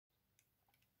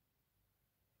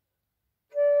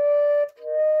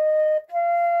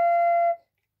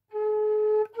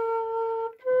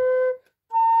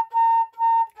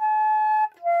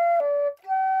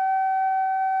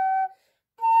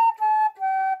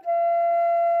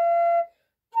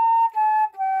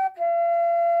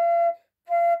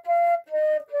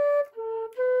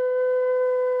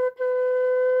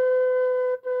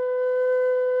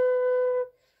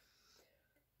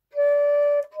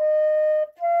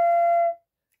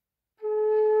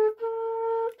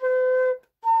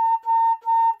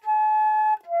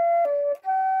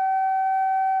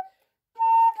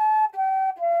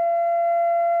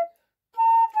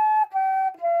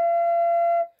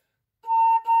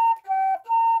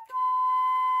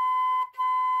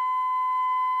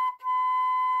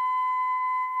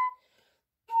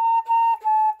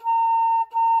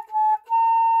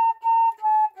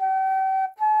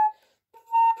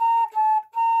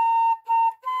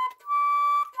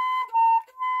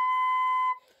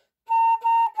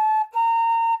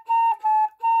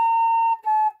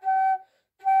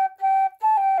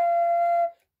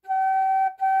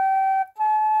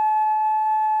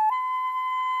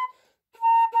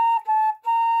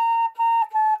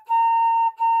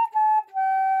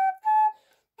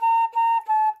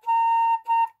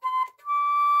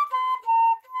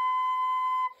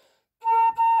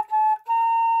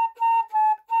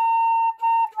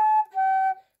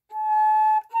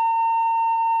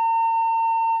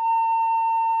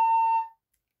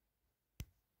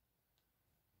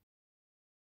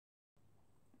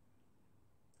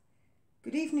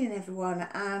Good evening everyone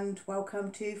and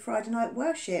welcome to Friday night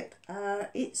worship.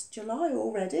 It's July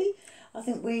already. I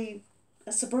think we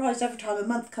are surprised every time a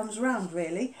month comes around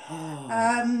really.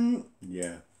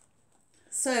 Yeah.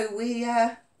 So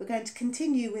we're going to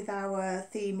continue with our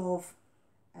theme of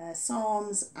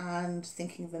Psalms and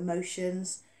thinking of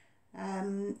emotions.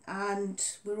 And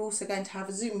we're also going to have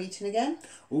a Zoom meeting again.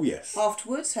 Oh yes.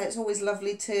 Afterwards, so it's always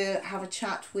lovely to have a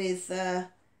chat with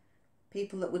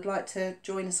people that would like to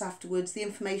join us afterwards. The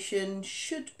information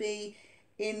should be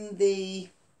in the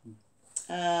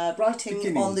writing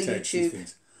Beginning on the text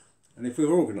YouTube. And if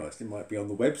we're organised, it might be on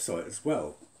the website as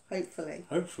well. Hopefully.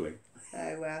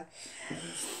 So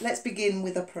let's begin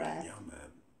with a prayer. Yeah,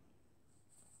 man.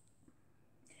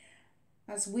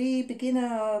 As we begin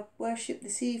our worship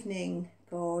this evening,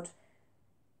 God,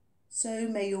 so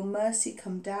may your mercy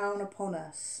come down upon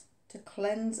us to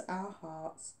cleanse our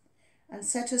hearts and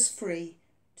set us free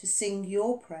to sing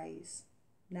your praise,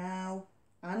 now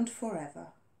and forever.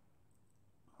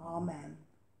 Amen.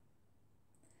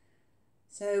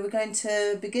 So we're going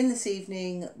to begin this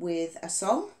evening with a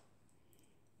song.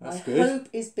 That's My good. hope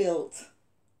is built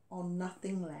on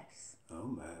nothing less. Oh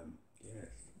man,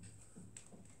 yes.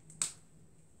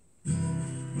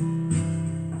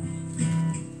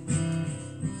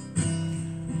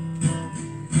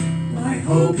 My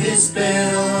hope is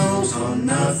built on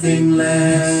nothing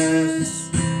less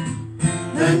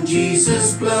than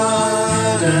Jesus'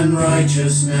 blood and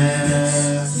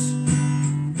righteousness.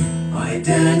 I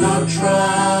dare not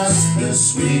trust the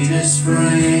sweetest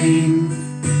frame,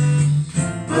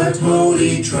 but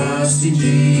wholly trust in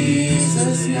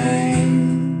Jesus'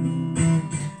 name.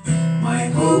 My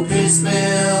hope is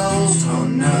built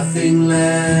on nothing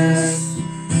less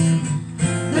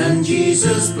than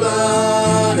Jesus'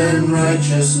 blood and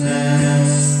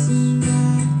righteousness.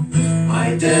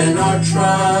 I dare not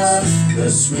trust the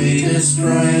sweetest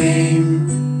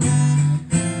frame,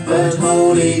 but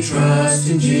wholly trust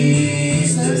in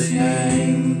Jesus'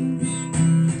 name.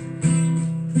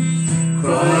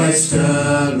 Christ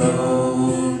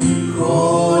alone,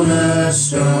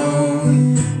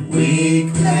 cornerstone,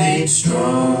 weak made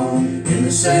strong in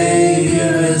the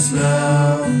Saviour's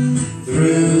love.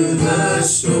 Through the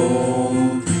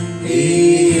storm,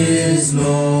 He is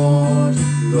Lord,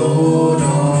 Lord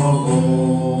of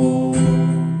all.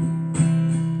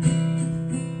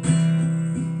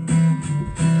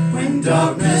 When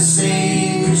darkness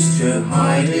seems to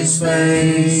hide His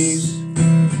face,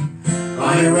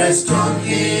 I rest on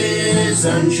His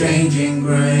unchanging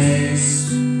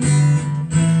grace.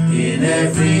 In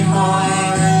every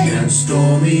high and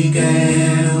stormy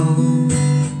gale,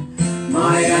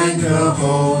 my anchor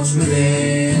holds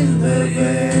within the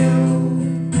veil.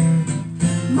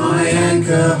 My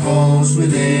anchor holds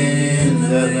within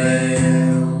the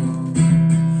veil.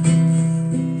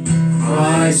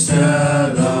 Christ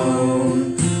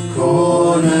alone,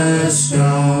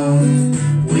 cornerstone,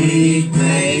 weak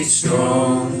made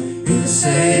strong in the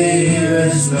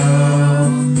Saviour's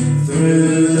love.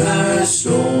 Through the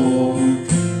storm,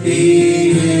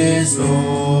 He is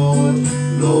Lord,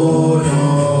 Lord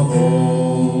of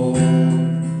all.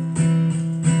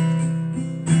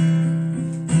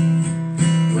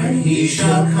 When He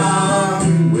shall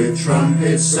come with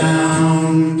trumpet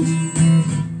sound,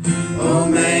 oh,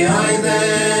 may I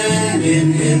then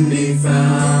in Him be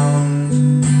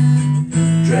found,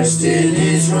 dressed in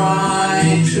His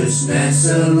righteousness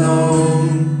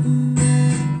alone,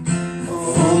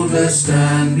 faultless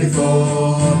stand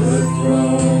before the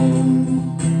throne.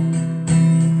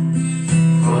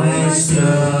 Christ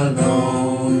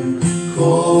alone,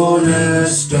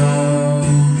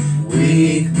 cornerstone,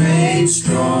 weak made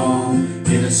strong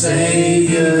in the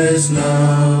Saviour's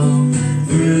love.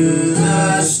 Through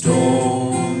the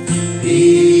storm,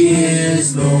 He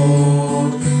is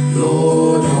Lord,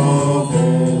 Lord of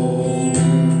all.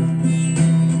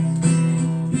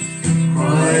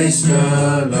 Christ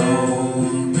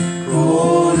alone,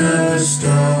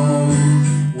 cornerstone,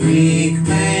 weak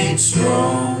made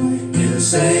strong in the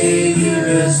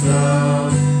Saviour's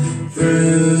love.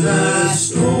 Through the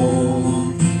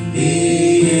storm,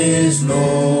 He is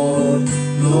Lord,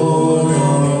 Lord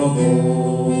of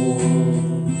all.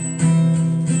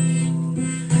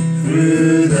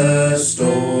 Through the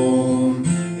storm,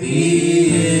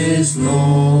 He is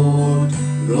Lord,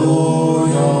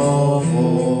 Lord of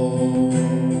all.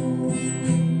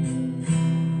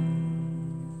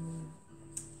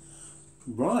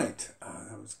 Right,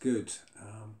 that was good.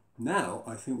 Now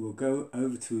I think we'll go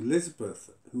over to Elizabeth,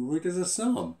 who will read us a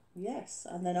psalm. Yes,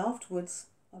 and then afterwards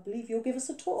I believe you'll give us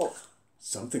a talk.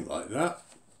 Something like that.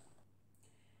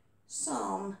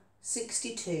 Psalm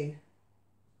 62.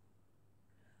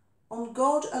 On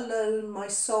God alone my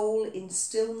soul in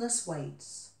stillness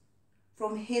waits.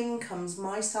 From him comes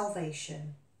my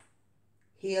salvation.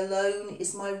 He alone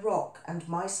is my rock and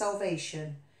my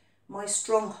salvation, my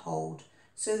stronghold,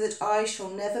 so that I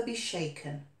shall never be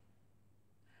shaken.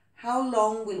 How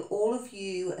long will all of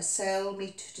you assail me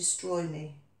to destroy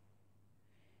me?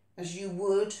 As you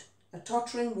would a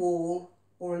tottering wall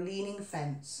or a leaning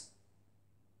fence.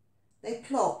 They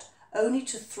plot only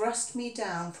to thrust me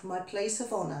down from my place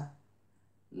of honour.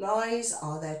 Lies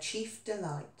are their chief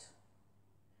delight.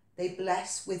 They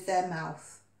bless with their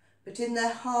mouth, but in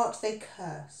their heart they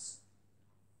curse.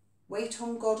 Wait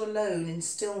on God alone in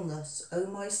stillness, O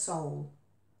my soul,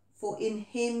 for in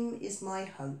him is my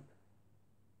hope.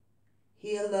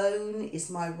 He alone is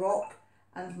my rock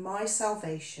and my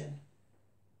salvation,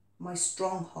 my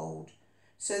stronghold,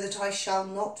 so that I shall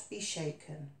not be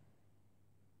shaken.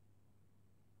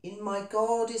 In my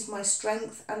God is my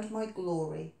strength and my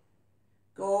glory.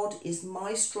 God is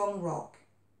my strong rock.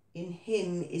 In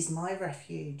him is my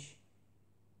refuge.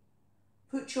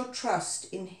 Put your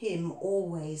trust in him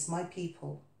always, my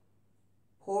people.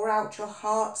 Pour out your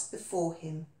hearts before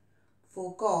him,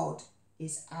 for God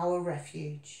is our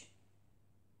refuge.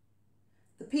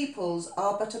 The peoples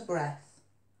are but a breath,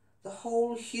 the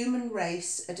whole human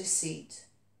race a deceit.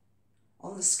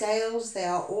 On the scales they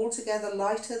are altogether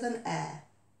lighter than air.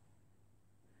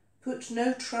 Put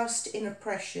no trust in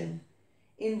oppression,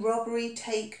 in robbery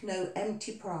take no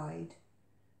empty pride.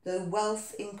 Though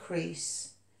wealth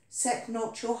increase, set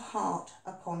not your heart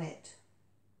upon it.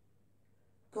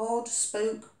 God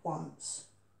spoke once,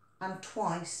 and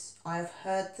twice I have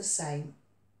heard the same.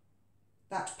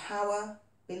 That power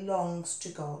belongs to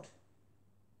God.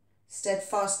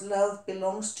 Steadfast love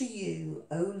belongs to you,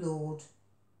 O Lord,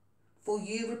 for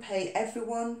you repay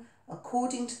everyone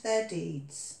according to their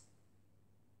deeds.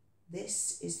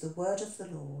 This is the word of the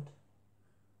Lord.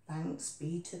 Thanks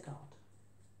be to God.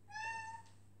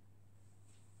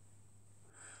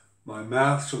 My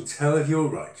mouth shall tell of your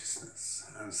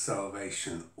righteousness and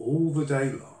salvation all the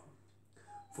day long,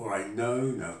 for I know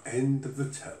no end of the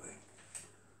telling.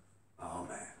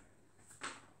 Amen.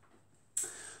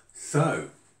 So,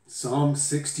 Psalm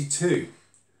 62,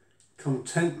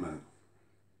 contentment.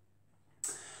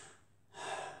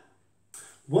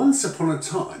 Once upon a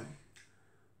time,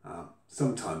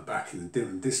 sometime back in the dim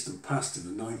and distant past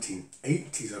in the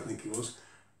 1980s, I think it was,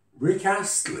 Rick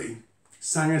Astley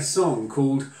sang a song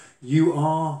called You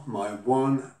Are My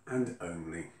One and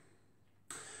Only.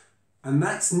 And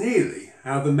that's nearly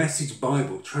how the Message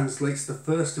Bible translates the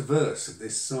first verse of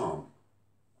this psalm.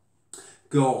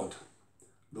 God,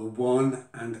 the one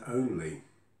and only.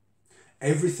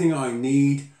 Everything I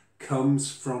need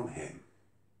comes from him.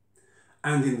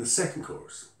 And in the second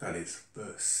chorus, that is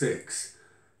verse 6,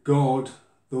 God,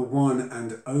 the one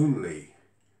and only.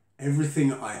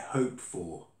 Everything I hope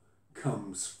for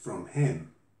comes from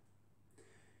him.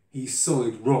 He's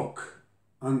solid rock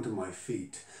under my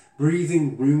feet,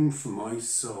 breathing room for my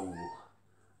soul,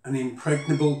 an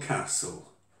impregnable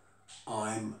castle.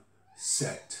 I'm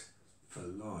set for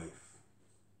life.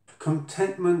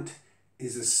 Contentment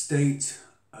is a state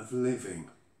of living.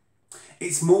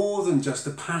 It's more than just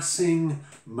a passing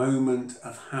moment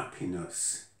of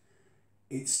happiness.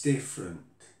 It's different.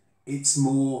 It's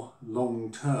more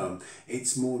long-term.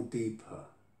 It's more deeper.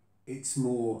 It's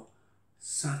more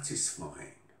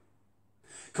satisfying.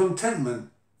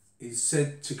 Contentment is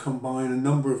said to combine a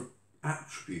number of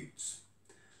attributes: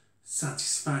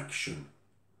 satisfaction,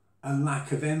 a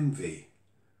lack of envy,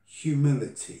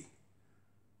 humility,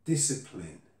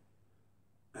 discipline,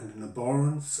 and an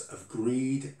abhorrence of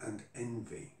greed and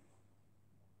envy.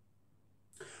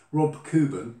 Rob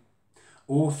Cuban,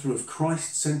 author of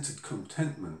Christ-Centered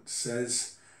Contentment,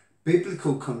 says,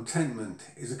 biblical contentment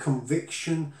is a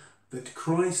conviction that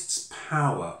Christ's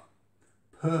power,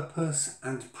 purpose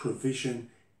and provision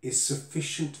is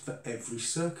sufficient for every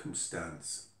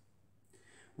circumstance.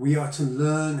 We are to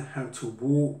learn how to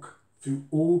walk through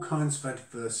all kinds of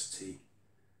adversity,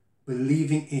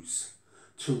 believing in,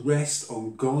 to rest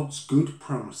on God's good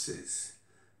promises,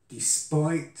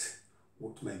 despite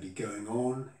what may be going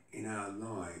on in our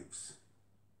lives.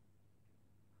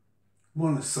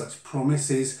 One of such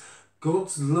promises,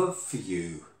 God's love for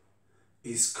you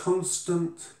is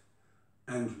constant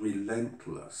and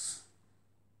relentless.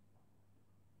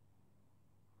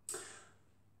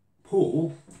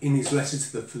 Paul, in his letter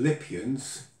to the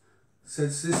Philippians,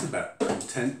 says this about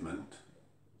contentment.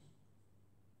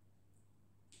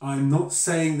 I am not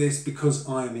saying this because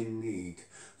I am in need,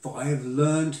 for I have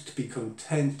learned to be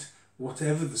content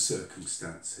whatever the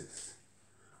circumstances.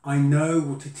 I know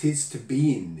what it is to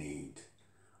be in need.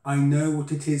 I know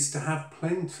what it is to have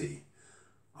plenty.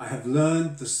 I have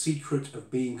learned the secret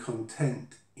of being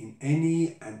content in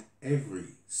any and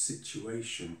every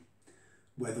situation,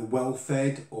 whether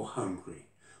well-fed or hungry,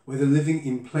 whether living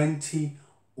in plenty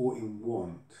or in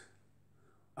want.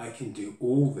 I can do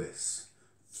all this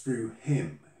through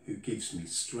him who gives me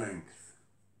strength.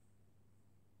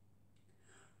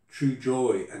 True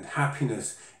joy and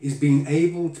happiness is being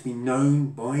able to be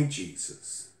known by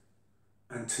Jesus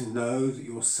and to know that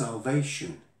your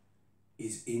salvation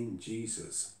is in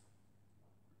Jesus.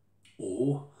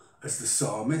 Or, as the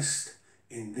psalmist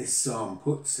in this psalm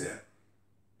puts it,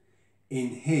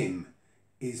 in him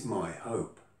is my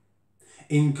hope.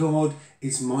 In God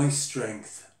is my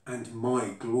strength and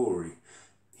my glory.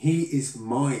 He is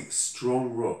my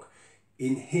strong rock.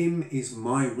 In him is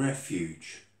my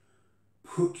refuge.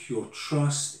 Put your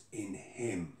trust in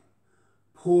him.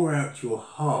 Pour out your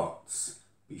hearts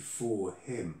before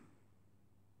him.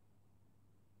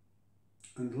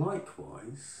 And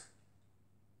likewise,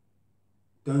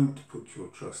 don't put your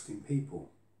trust in people.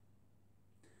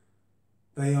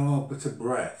 They are but a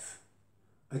breath,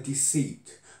 a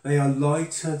deceit. They are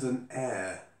lighter than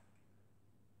air.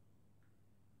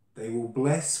 They will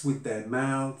bless with their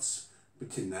mouths,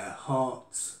 but in their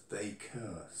hearts they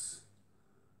curse.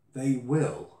 They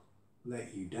will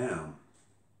let you down.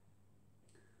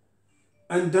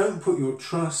 And don't put your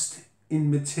trust in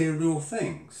material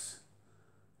things.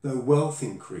 Though wealth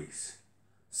increase,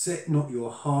 set not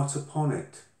your heart upon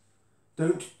it.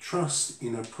 Don't trust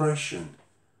in oppression,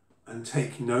 and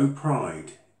take no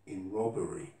pride in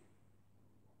robbery.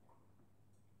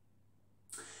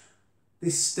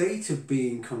 This state of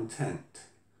being content,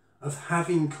 of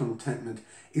having contentment,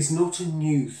 is not a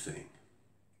new thing.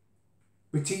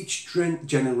 But each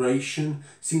generation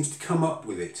seems to come up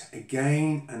with it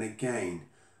again and again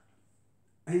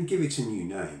and give it a new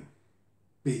name,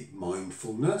 be it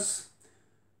mindfulness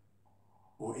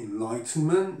or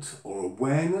enlightenment or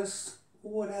awareness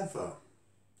or whatever.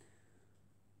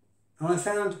 And I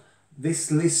found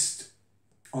this list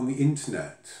on the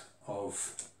internet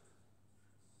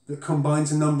that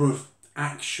combines a number of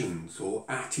actions or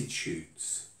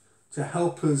attitudes to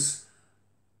help us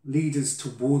lead us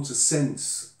towards a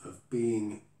sense of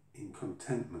being in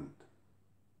contentment.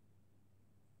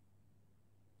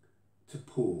 To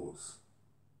pause,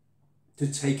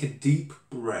 to take a deep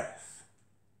breath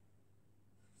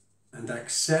and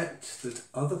accept that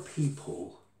other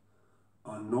people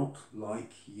are not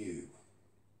like you.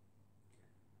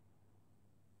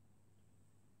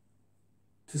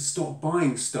 To stop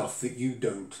buying stuff that you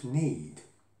don't need.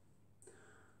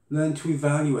 Learn to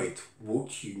evaluate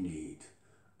what you need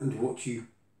and what you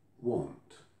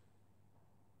want.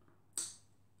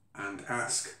 And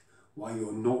ask why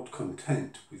you're not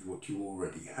content with what you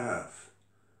already have.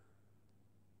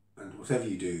 And whatever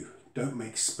you do, don't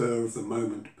make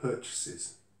spur-of-the-moment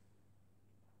purchases.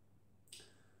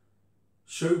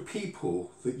 Show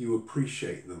people that you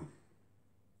appreciate them.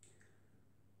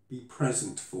 Be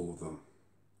present for them.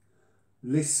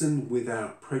 Listen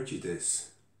without prejudice.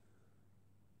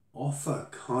 Offer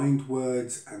kind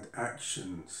words and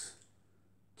actions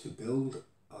to build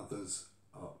others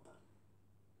up.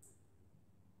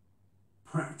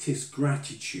 Practice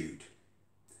gratitude.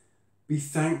 Be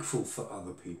thankful for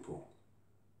other people,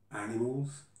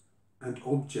 animals, and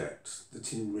objects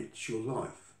that enrich your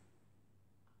life.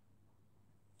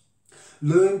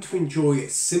 Learn to enjoy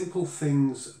simple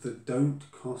things that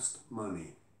don't cost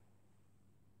money.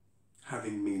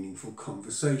 Having meaningful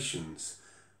conversations,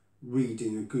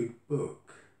 reading a good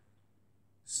book,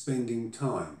 spending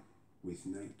time with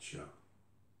nature.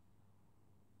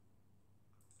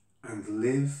 And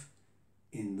live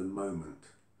in the moment.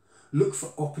 Look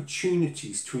for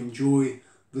opportunities to enjoy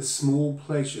the small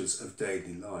pleasures of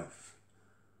daily life.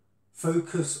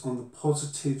 Focus on the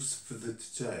positives for the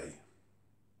today,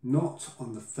 not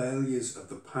on the failures of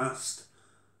the past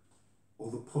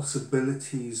or the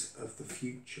possibilities of the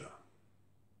future.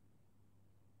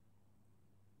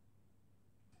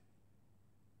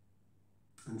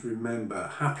 And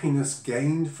remember, happiness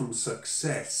gained from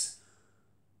success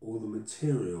or the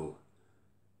material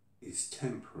is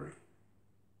temporary.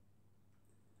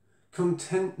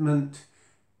 Contentment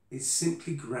is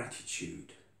simply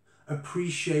gratitude,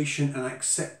 appreciation and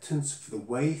acceptance for the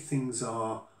way things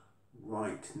are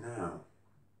right now.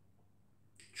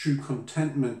 True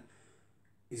contentment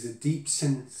is a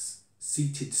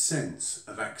deep-seated sense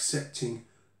of accepting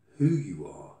who you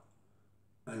are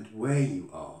and where you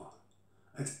are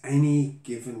at any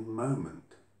given moment.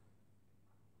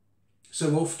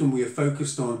 So often we are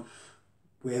focused on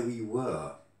where we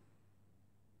were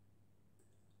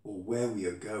or where we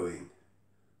are going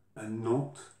and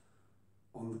not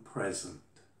on the present.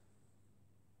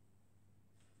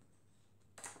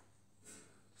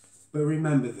 But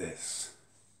remember this,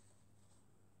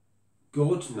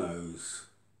 God knows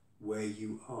where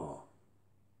you are.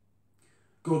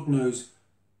 God knows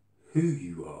who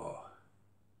you are.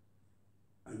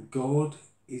 And God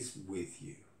is with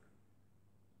you.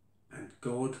 And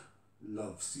God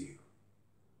loves you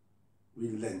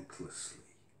relentlessly.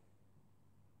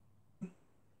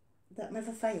 That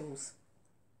never fails.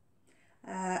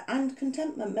 And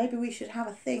contentment, maybe we should have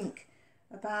a think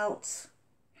about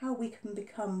how we can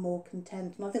become more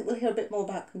content. And I think we'll hear a bit more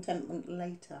about contentment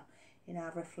later in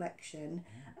our reflection,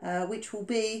 which will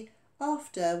be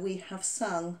after we have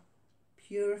sung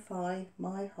Purify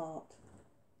My Heart.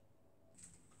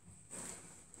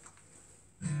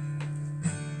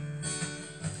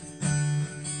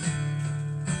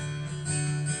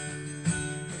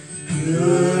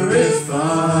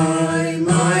 Purify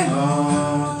my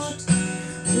heart,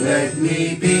 let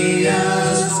me be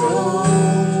as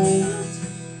gold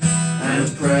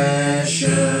and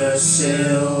precious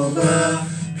silver.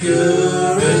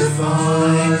 Purify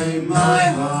my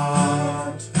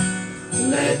heart,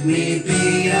 let me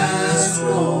be as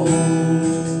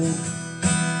gold,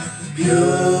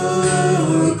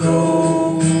 pure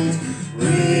gold,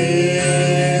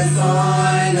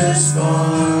 refined as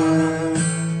fire.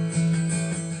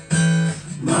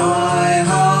 My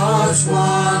heart's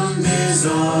one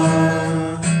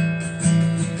desire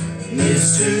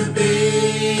is to be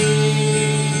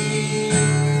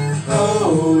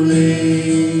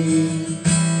holy,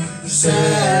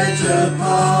 set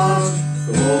apart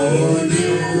for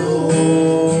you,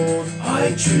 Lord.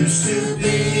 I choose to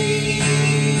be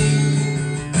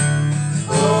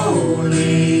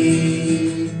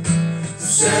holy,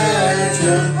 set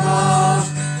apart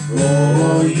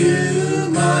for you,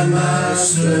 my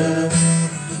Master,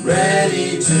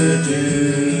 ready to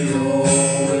do your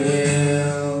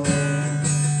will.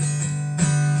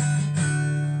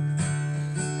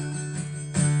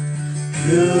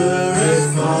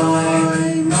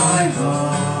 Purify my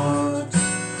heart,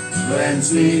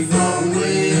 cleanse me from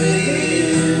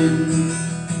within,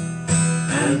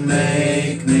 and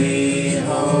make me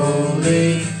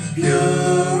holy.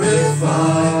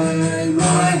 Purify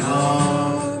my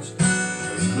heart,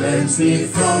 cleanse me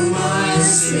from my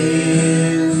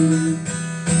sin.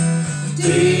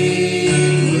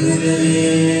 Deep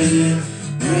within,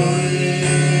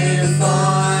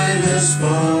 refine as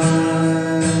fire.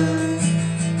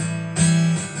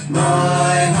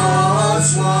 My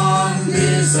heart's one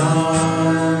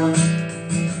desire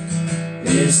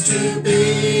is to be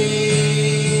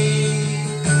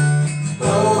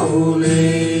holy,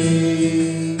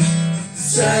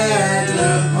 set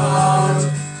apart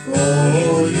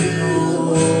for you,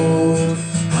 Lord.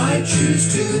 I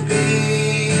choose to be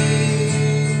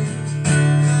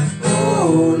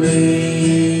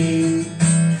holy,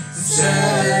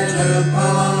 set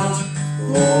apart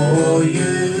for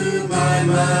you, my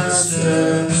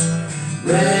Master,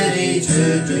 ready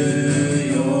to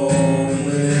do your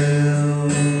will.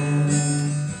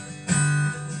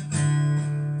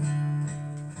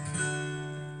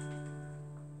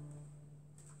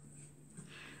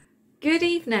 Good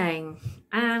evening,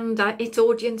 and it's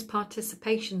audience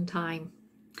participation time.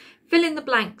 Fill in the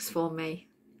blanks for me.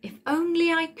 If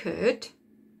only I could,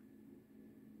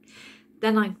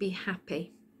 then I'd be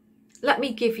happy. Let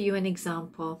me give you an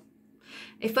example.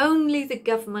 If only the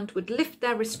government would lift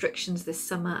their restrictions this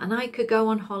summer and I could go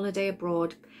on holiday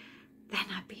abroad, then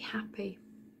I'd be happy.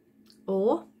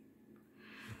 Or,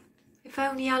 if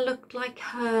only I looked like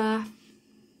her,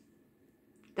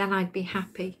 then I'd be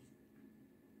happy.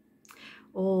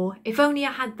 Or, if only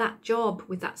I had that job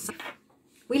with that.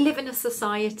 We live in a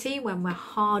society when we're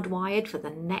hardwired for the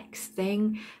next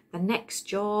thing, the next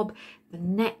job, the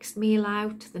next meal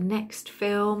out, the next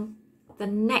film, the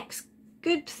next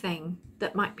good thing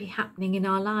that might be happening in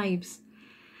our lives.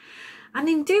 And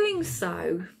in doing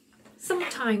so,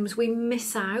 sometimes we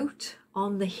miss out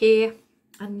on the here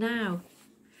and now.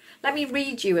 Let me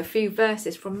read you a few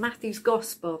verses from Matthew's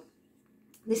Gospel.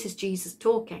 This is Jesus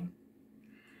talking.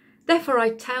 Therefore I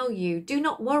tell you, do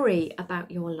not worry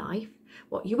about your life,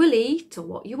 what you will eat or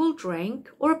what you will drink,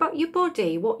 or about your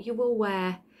body, what you will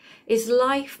wear. Is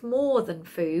life more than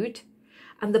food,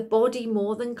 and the body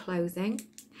more than clothing?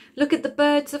 Look at the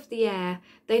birds of the air.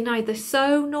 They neither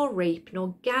sow nor reap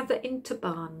nor gather into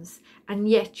barns, and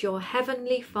yet your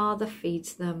heavenly Father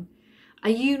feeds them. Are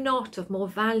you not of more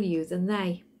value than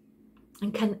they?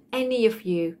 And can any of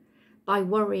you, by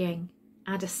worrying,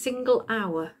 add a single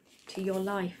hour to your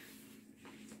life?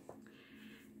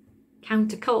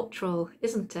 Countercultural,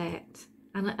 isn't it?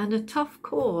 and a tough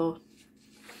call.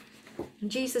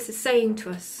 And Jesus is saying to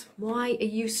us, why are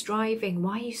you striving?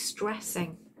 Why are you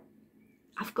stressing?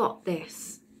 I've got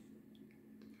this.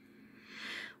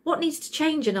 What needs to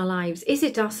change in our lives? Is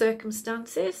it our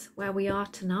circumstances where we are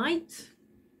tonight?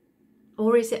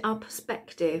 Or is it our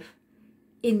perspective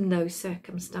in those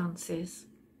circumstances?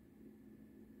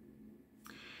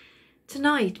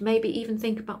 Tonight, maybe even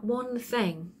think about one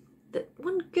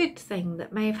good thing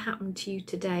that may have happened to you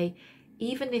today,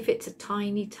 even if it's a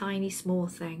tiny, tiny, small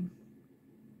thing.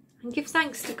 And give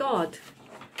thanks to God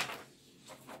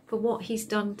for what he's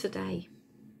done today.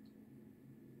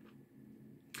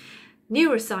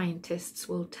 Neuroscientists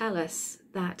will tell us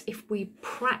that if we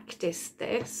practice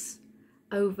this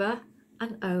over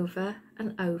and over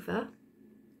and over,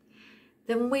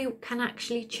 then we can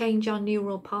actually change our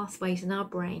neural pathways in our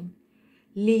brain,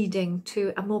 leading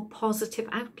to a more positive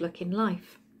outlook in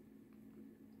life.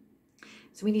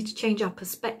 So we need to change our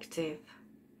perspective,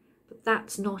 but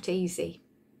that's not easy.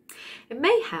 It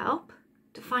may help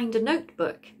to find a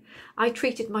notebook. I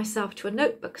treated myself to a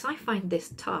notebook because I find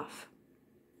this tough.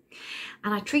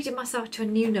 And I treated myself to a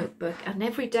new notebook, and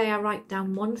every day I write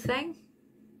down one thing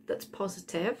that's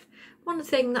positive, one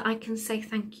thing that I can say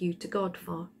thank you to God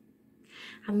for.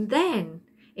 And then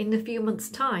in a few months'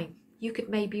 time, you could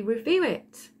maybe review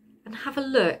it and have a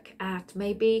look at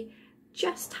maybe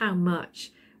just how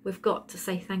much we've got to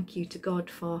say thank you to God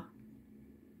for.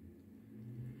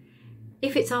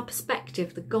 If it's our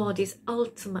perspective that God is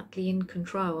ultimately in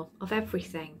control of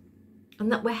everything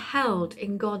and that we're held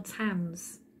in God's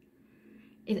hands,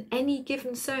 in any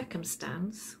given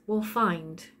circumstance, we'll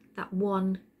find that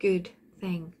one good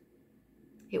thing.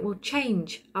 It will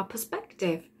change our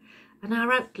perspective and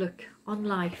our outlook on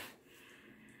life.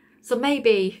 So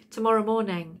maybe tomorrow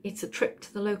morning it's a trip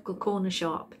to the local corner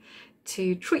shop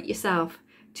to treat yourself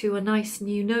to a nice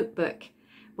new notebook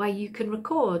where you can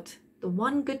record the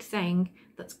one good thing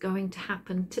that's going to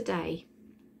happen today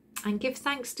and give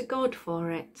thanks to God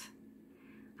for it.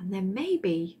 And then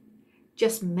maybe,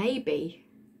 just maybe,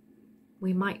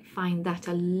 we might find that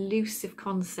elusive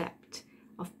concept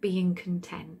of being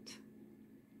content.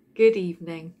 Good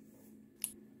evening.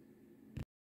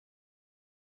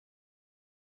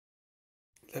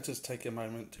 Let us take a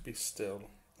moment to be still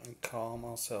and calm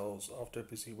ourselves after a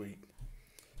busy week.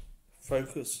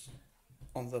 Focus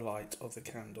on the light of the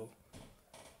candle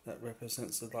that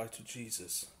represents the light of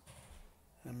Jesus,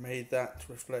 and may that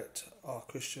reflect our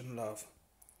Christian love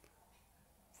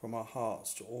from our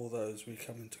hearts to all those we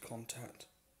come into contact.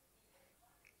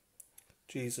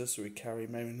 Jesus, we carry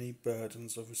many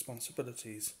burdens of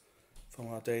responsibilities from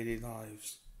our daily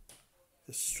lives.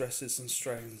 The stresses and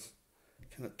strains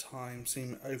can at times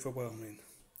seem overwhelming,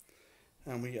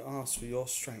 and we ask for your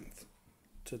strength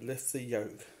to lift the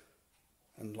yoke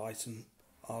and lighten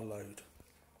our load.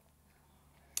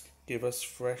 Give us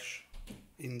fresh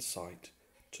insight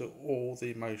to all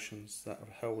the emotions that have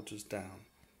held us down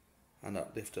and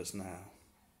uplift us now.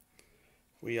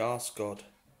 We ask God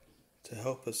to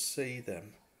help us see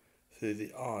them through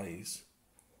the eyes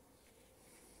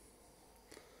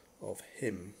of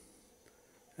Him,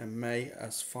 and may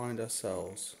us find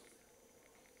ourselves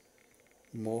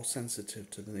more sensitive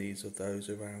to the needs of those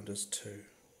around us too.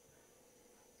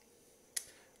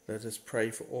 Let us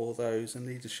pray for all those in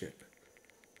leadership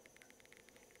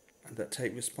and that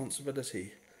take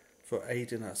responsibility for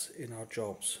aiding us in our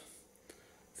jobs,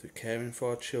 through caring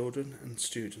for our children and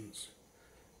students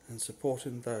and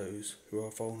supporting those who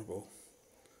are vulnerable.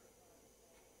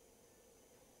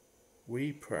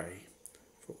 We pray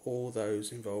for all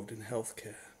those involved in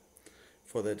healthcare,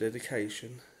 for their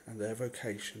dedication and their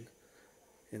vocation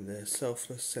in their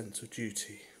selfless sense of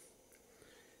duty.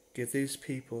 Give these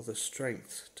people the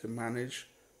strength to manage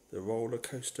the roller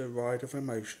coaster ride of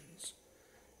emotions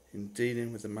in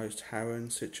dealing with the most harrowing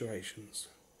situations.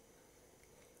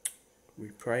 We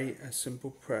pray a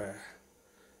simple prayer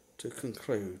to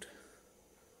conclude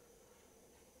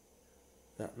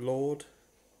that, Lord,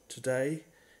 today,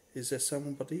 is there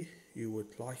somebody you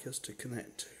would like us to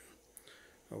connect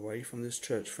to away from this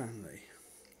church family?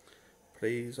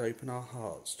 Please open our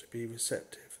hearts to be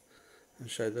receptive and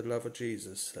show the love of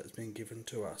Jesus that has been given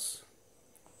to us.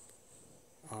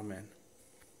 Amen.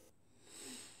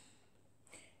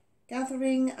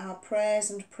 Gathering our prayers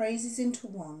and praises into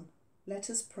one, let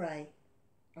us pray,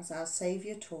 as our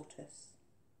Saviour taught us.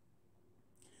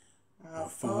 Our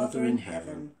Father in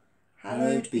heaven,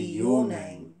 hallowed be your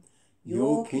name.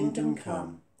 Your kingdom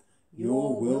come,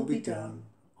 your will be done,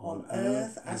 on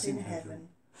earth as in heaven.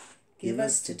 Give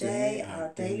us today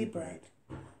our daily bread.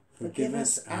 Forgive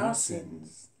us our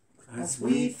sins, as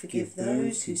we forgive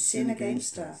those who sin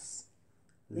against us.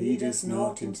 Lead us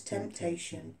not into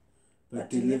temptation, but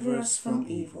deliver us from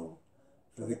evil.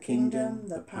 For the kingdom,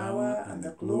 the power, and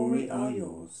the glory are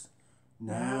yours,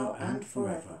 now and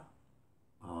forever.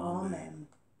 Amen.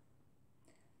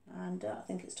 And I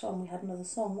think it's time we had another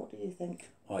song. What do you think?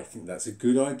 I think that's a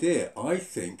good idea. I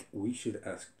think we should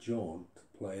ask John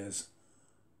to play us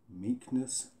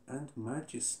Meekness and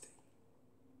Majesty.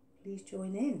 Please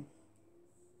join in.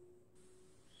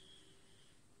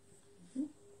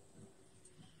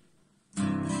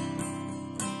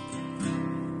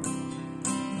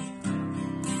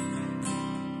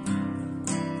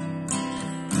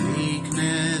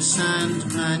 Meekness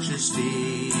and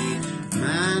majesty,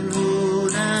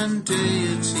 manhood and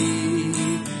deity,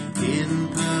 in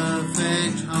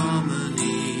perfect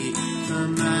harmony, the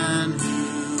man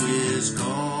who is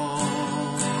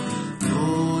God,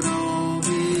 Lord of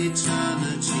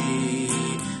eternity,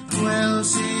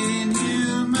 dwells in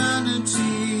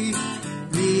humanity,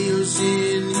 kneels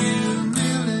in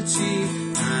humility,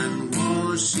 and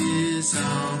washes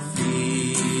our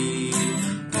feet.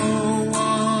 Oh,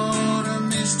 what a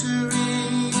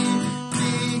mystery,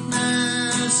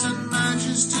 meekness and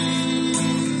majesty.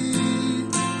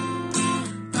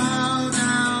 Bow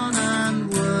down and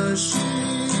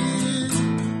worship,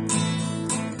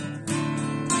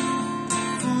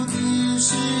 for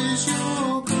this is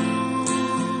your God.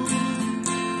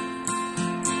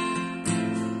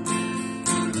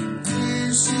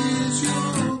 This is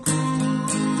your God.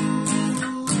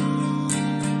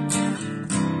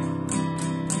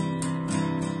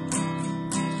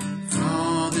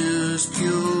 Father's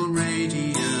pure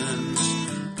radiance,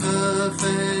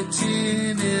 perfect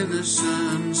in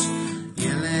innocence,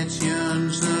 yet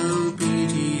yearns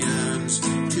obedience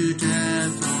to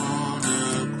death on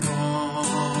a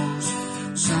cross,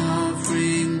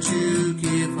 suffering to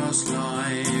give us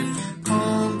life,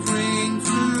 conquering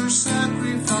through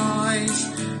sacrifice,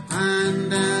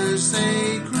 and as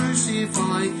they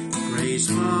crucify, grace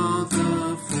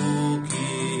Father forgive.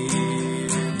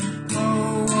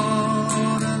 Oh,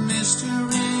 what a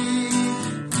mystery,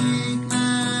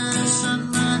 meekness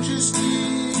and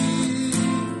majesty.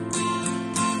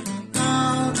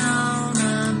 Bow down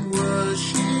and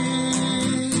worship,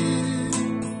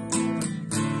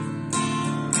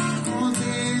 for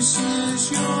this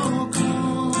is your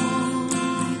God.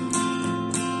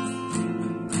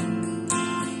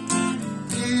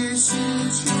 This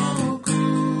is your God.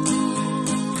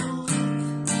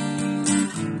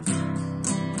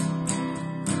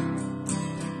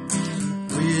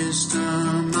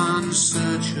 Wisdom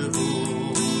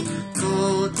unsearchable,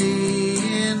 God the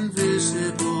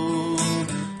invisible,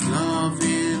 love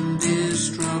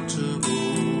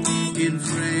indestructible, in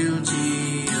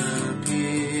frailty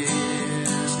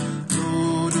appears,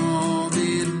 Lord of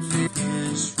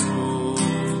infinite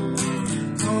throne.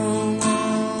 Oh,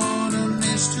 what a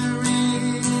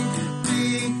mystery,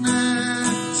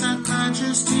 meekness and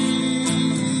majesty.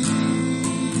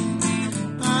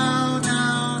 Bow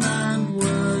down and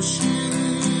worship,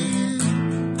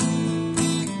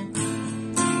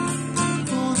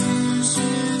 for this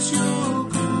is your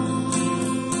God.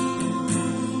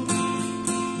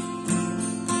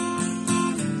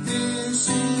 This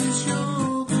is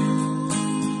your God.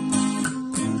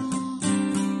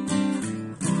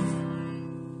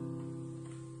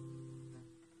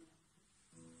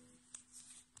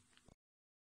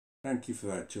 Thank you for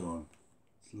that, John.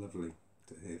 It's lovely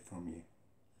to hear from you.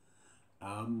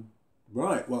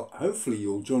 Right, well, hopefully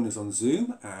you'll join us on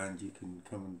Zoom and you can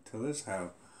come and tell us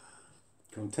how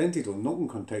contented or not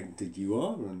contented you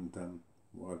are, and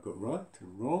what I've got right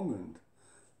and wrong and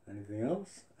anything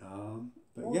else.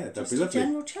 But Or yeah, that'd just be a lovely.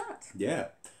 general chat. Yeah,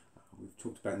 we've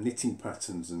talked about knitting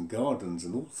patterns and gardens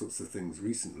and all sorts of things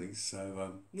recently,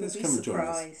 so You'll let's be come and join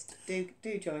us. surprised.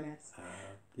 Do join us.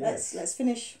 Yes, Let's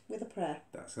finish with a prayer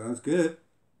that sounds good.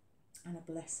 and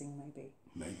a blessing, maybe.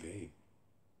 Maybe.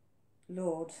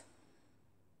 Lord,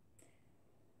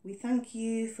 we thank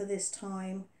you for this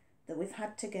time that we've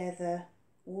had together,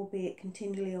 albeit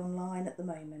continually online at the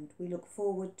moment. We look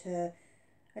forward to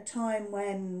a time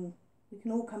when we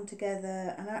can all come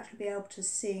together and actually be able to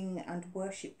sing and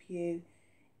worship you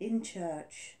in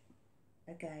church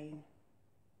again.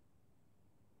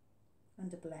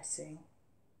 And a blessing.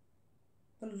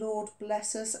 The Lord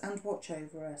bless us and watch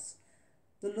over us.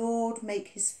 The Lord make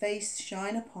his face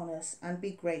shine upon us and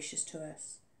be gracious to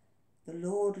us. The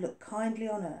Lord look kindly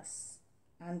on us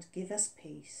and give us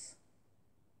peace.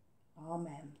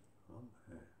 Amen.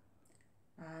 Amen.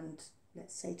 And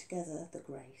let's say together the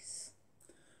grace.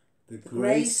 The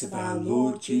grace of our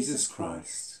Lord Jesus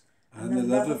Christ, and the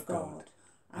love of God,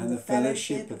 and the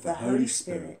fellowship of the Holy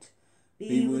Spirit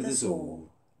be with us all,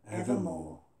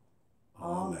 evermore.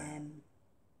 Amen.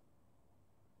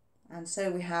 And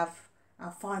so we have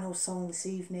our final song this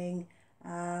evening,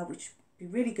 which would be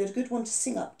really good. A good one to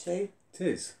sing up to. It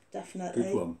is. Definitely.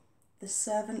 Good one. The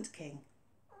Servant King.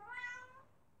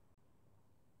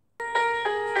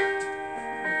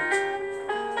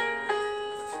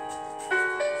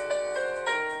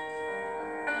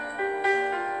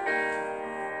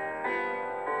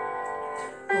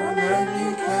 When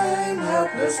you came,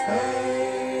 helpless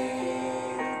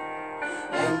pain,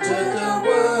 entered the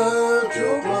world,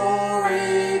 your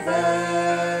glory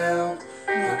veiled,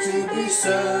 not to be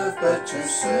served but to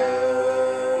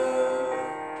serve,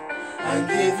 and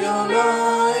give your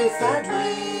life that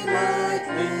we might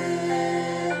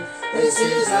live. This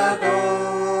is our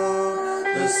God,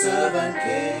 the Servant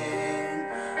King.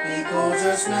 He calls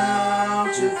us now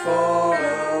to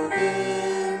follow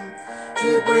Him,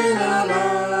 to bring our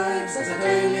lives as a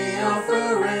daily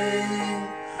offering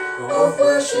of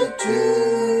worship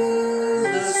to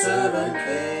the Servant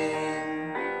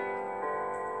King.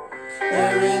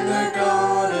 There in the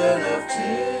garden of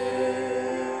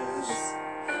tears,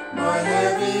 my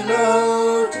heavy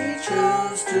load He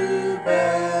chose to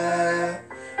bear.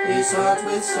 His heart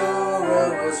with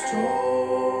sorrow was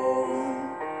torn,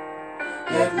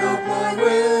 yet not my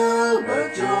will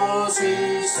but yours,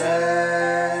 He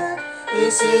said.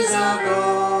 This is our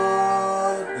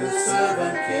God, the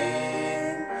Servant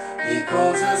King. He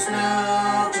calls us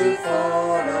now to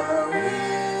follow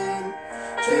Him,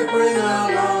 to bring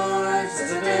our lives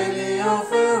as a daily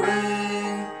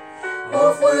offering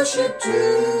of worship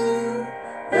to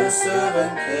the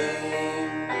Servant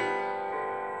King.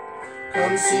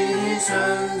 Come see His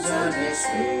hands and His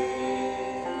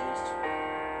feet,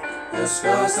 the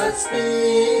scars that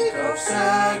speak of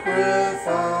sacrifice,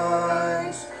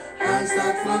 hands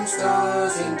that flung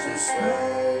stars into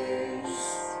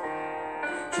space,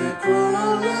 to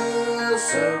cruel will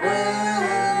surrender.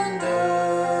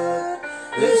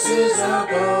 This is our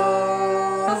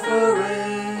God,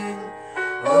 offering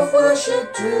of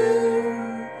worship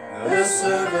to the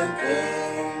Servant King.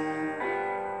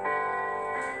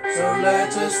 So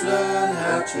let us learn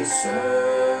how to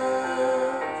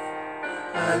serve,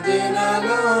 and in our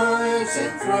lives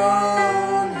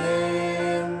enthrone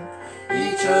Him,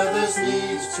 each other's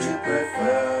needs to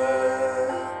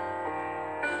prefer.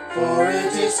 For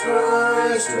it is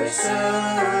Christ we're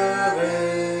serving.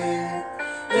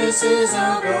 This is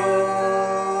our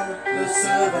God, the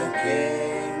Servant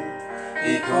King.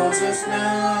 He calls us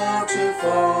now to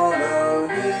follow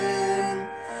Him,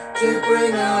 to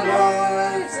bring our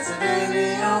lives as a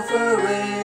daily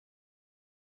offering